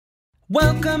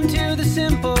Welcome to the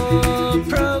Simple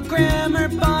Programmer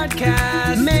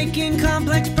Podcast, making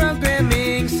complex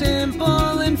programming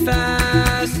simple and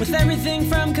fast, with everything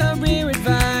from career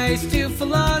advice to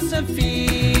philosophy.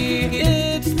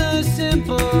 It's the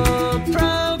Simple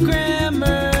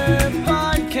Programmer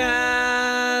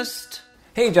Podcast.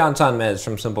 Hey, John Sonmez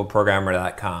from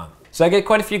SimpleProgrammer.com. So I get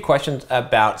quite a few questions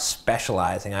about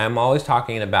specializing. I'm always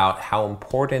talking about how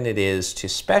important it is to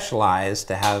specialize,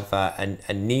 to have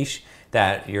a niche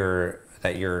that you're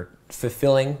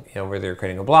fulfilling, whether you're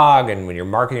creating a blog and when you're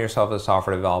marketing yourself as a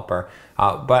software developer.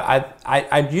 But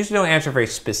I usually don't answer very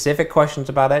specific questions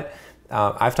about it.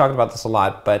 I've talked about this a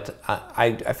lot, but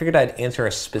I figured I'd answer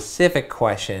a specific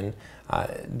question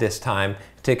this time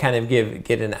to kind of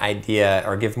get an idea,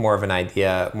 or give more of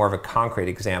a concrete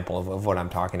example of what I'm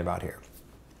talking about here.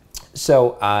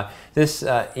 So this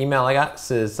email I got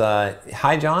says,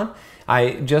 "Hi John,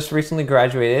 I just recently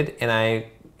graduated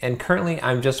and currently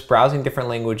I'm just browsing different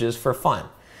languages for fun.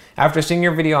 After seeing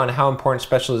your video on how important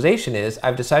specialization is,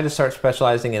 I've decided to start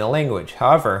specializing in a language.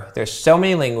 However, there's so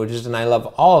many languages and I love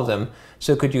all of them,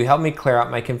 so could you help me clear out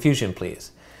my confusion,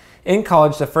 please? In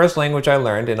college, the first language I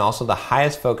learned and also the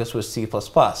highest focus was C++.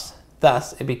 Thus,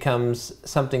 it becomes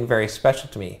something very special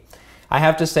to me. I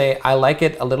have to say, I like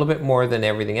it a little bit more than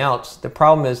everything else. The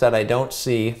problem is that I don't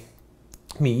see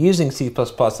me using C++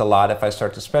 a lot if I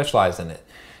start to specialize in it.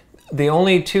 The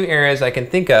only two areas I can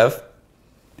think of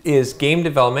is game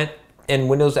development and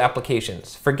Windows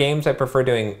applications. For games, I prefer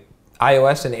doing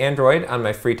iOS and Android on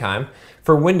my free time.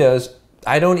 For Windows,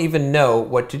 I don't even know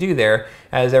what to do there,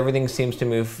 as everything seems to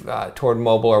move toward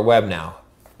mobile or web now.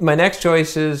 My next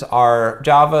choices are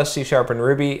Java, C#, and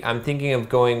Ruby. I'm thinking of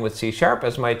going with C#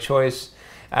 as my choice,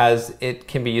 as it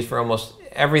can be used for almost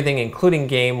everything, including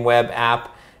game, web,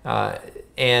 app,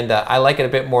 and I like it a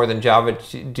bit more than Java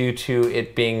due to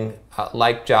it being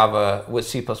like Java with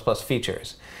C++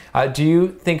 features. Do you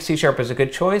think C# is a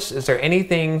good choice? Is there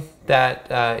anything that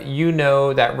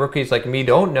that rookies like me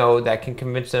don't know that can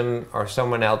convince them or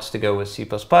someone else to go with C++?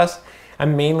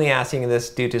 I'm mainly asking this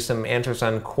due to some answers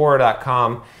on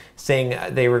Quora.com saying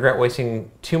they regret wasting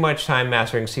too much time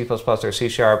mastering C++ or C#,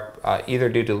 either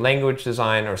due to language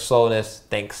design or slowness.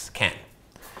 Thanks, Ken.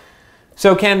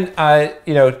 So Ken,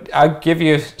 I'll give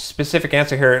you a specific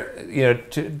answer here.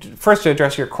 First to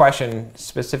address your question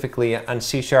specifically on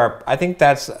C#, I think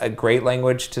that's a great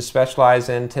language to specialize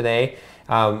in today.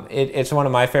 It's one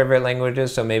of my favorite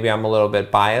languages, so maybe I'm a little bit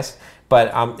biased,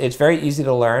 but it's very easy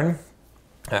to learn.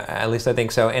 At least I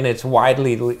think so, and it's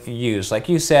widely used. Like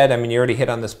you said, you already hit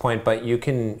on this point, but you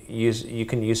can use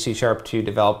C# to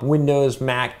develop Windows,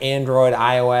 Mac, Android,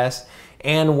 iOS,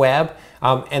 and web.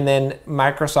 And then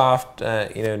Microsoft,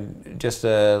 just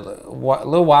a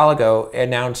little while ago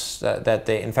announced that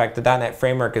in fact, the .NET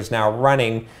framework is now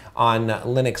running on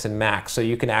Linux and Mac. So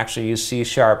you can actually use C#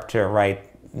 to write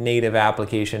native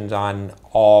applications on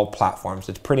all platforms.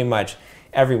 It's pretty much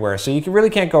everywhere. So you really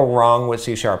can't go wrong with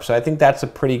C#. So I think that's a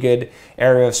pretty good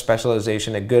area of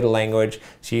specialization, a good language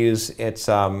to use. It's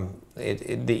the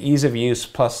ease of use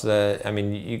plus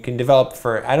you can develop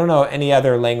for, I don't know any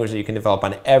other language that you can develop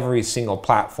on every single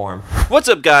platform. What's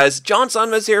up guys, John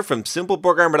Sonmez here from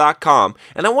SimpleProgrammer.com,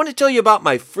 and I want to tell you about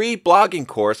my free blogging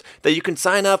course that you can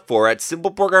sign up for at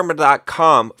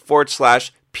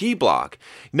SimpleProgrammer.com/pblog.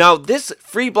 Now, this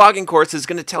free blogging course is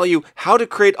going to tell you how to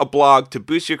create a blog to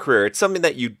boost your career. It's something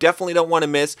that you definitely don't want to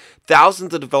miss.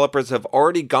 Thousands of developers have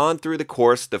already gone through the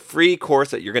course, the free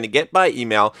course that you're going to get by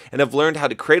email, and have learned how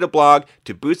to create a blog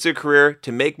to boost their career,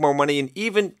 to make more money, and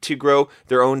even to grow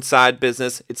their own side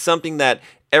business. It's something that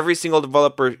every single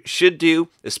developer should do,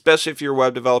 especially if you're a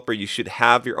web developer. You should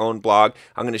have your own blog.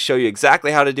 I'm going to show you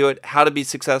exactly how to do it, how to be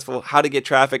successful, how to get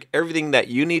traffic, everything that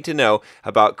you need to know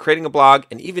about creating a blog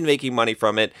and even making money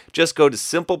from it. Just go to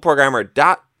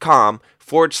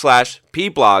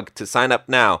simpleprogrammer.com/pblog to sign up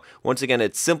now. Once again,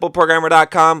 it's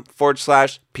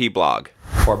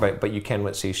simpleprogrammer.com/pblog. But you can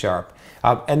with C#.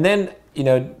 And then,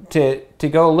 to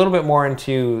go a little bit more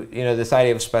into, this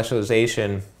idea of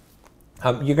specialization,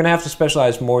 you're going to have to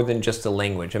specialize more than just the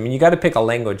language. You got to pick a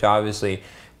language, obviously,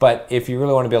 but if you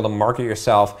really want to be able to market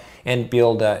yourself and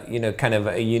build kind of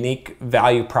a unique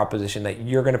value proposition that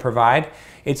you're going to provide,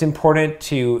 it's important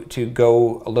to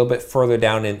go a little bit further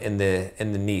down in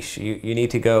the niche. You need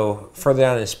to go further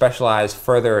down and specialize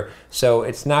further. So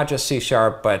it's not just C#,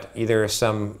 but either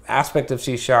some aspect of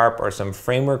C# or some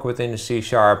framework within C#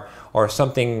 or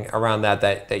something around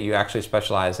that you actually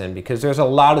specialize in, because there's a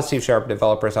lot of C#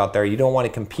 developers out there. You don't want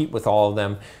to compete with all of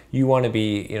them. You want to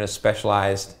be,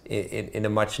 specialized in a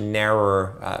much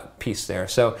narrower piece there.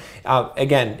 So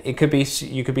again, you could be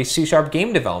C#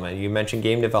 game development. You mentioned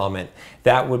game development.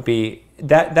 That would be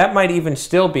that might even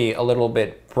still be a little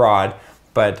bit broad,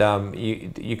 but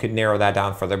you could narrow that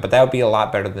down further. But that would be a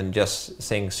lot better than just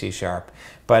saying C#.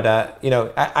 But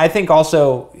I think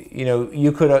also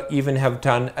you could even have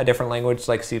done a different language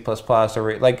like C++,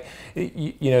 or like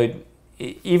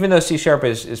even though C#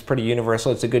 is pretty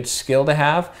universal, it's a good skill to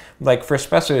have. Like for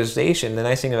specialization, the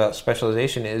nice thing about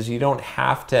specialization is it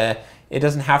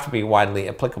doesn't have to be widely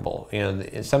applicable.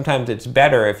 Sometimes it's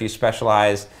better if you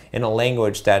specialize in a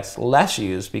language that's less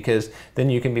used, because then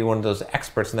you can be one of those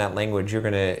experts in that language.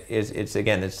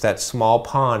 It's that small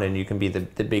pond, and you can be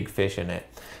the big fish in it.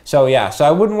 So yeah, so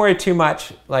I wouldn't worry too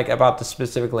much about the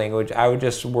specific language. I would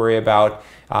just worry about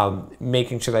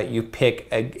making sure that you pick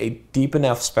a deep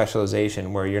enough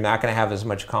specialization where you're not going to have as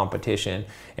much competition.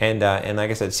 And like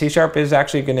I said, C# is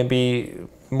actually going to be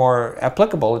more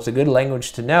applicable. It's a good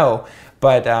language to know,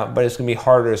 but it's going to be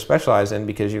harder to specialize in,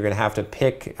 because you're going to have to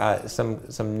pick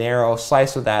some narrow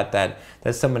slice of that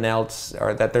someone else,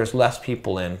 or that there's less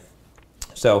people in.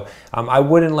 So I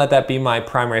wouldn't let that be my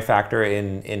primary factor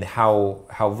in how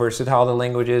versatile the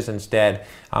language is. Instead,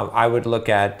 I would look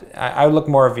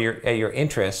more at your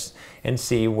interests and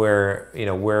see where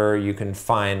you can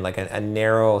find like a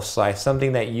narrow slice,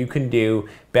 something that you can do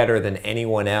better than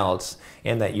anyone else,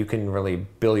 and that you can really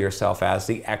bill yourself as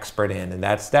the expert in. And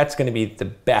that's going to be the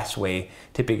best way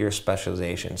to pick your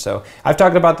specialization. So I've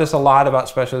talked about this a lot, about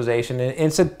specialization, and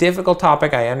it's a difficult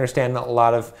topic. I understand that a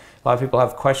lot of people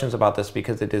have questions about this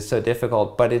because it is so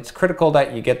difficult, but it's critical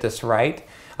that you get this right.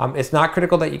 It's not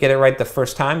critical that you get it right the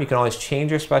first time. You can always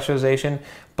change your specialization,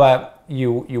 but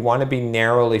you want to be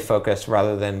narrowly focused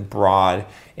rather than broad,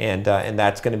 and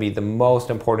that's going to be the most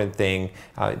important thing.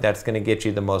 That's going to get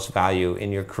you the most value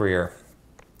in your career.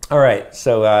 All right,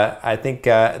 so I think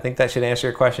that should answer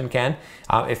your question, Ken.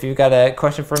 If you've got a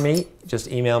question for me, just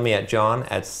email me at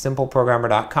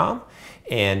john@simpleprogrammer.com,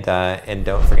 and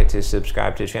don't forget to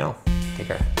subscribe to the channel. Take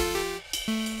care.